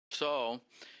So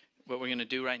what we're going to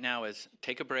do right now is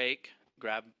take a break,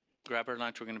 grab our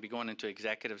lunch. We're going to be going into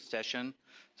executive session.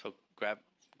 So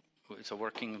it's a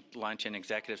working lunch in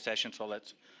executive session. So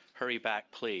let's hurry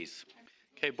back, please.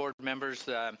 Okay, board members,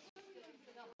 we're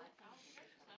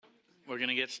going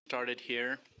to get started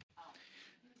here.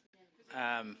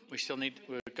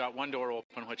 We've got one door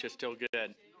open, which is still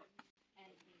good.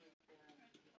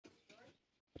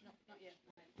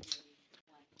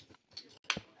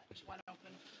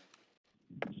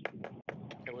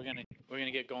 Okay, we're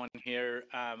gonna get going here.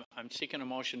 I'm seeking a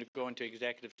motion to go into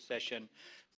executive session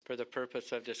for the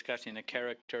purpose of discussing the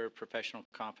character, professional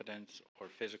competence, or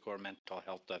physical or mental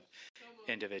health of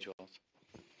individuals.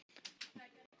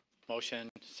 Motion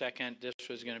second. This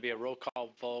was going to be a roll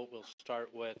call vote. We'll start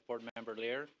with Board Member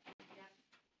Lear.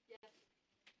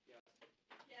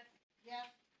 Yes. Yes.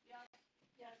 Yes.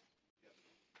 Yes.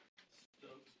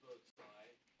 Stokes votes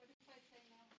aye. What did I say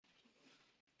now?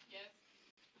 Yes.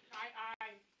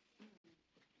 Aye.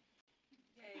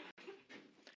 Okay.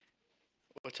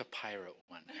 What's a pirate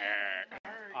one?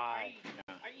 Aye.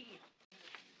 Yeah.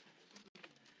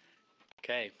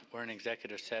 Okay, we're in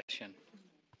executive session.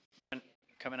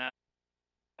 Coming out.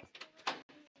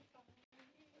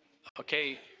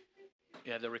 Okay,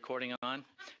 you have the recording on.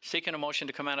 Seeking a motion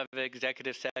to come out of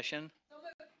executive session.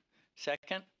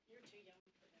 Second? You're too young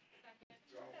for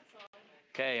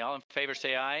that. Okay, all in favor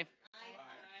say aye. Aye.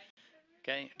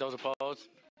 Okay, those opposed?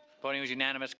 Voting was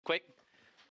unanimous. Quick.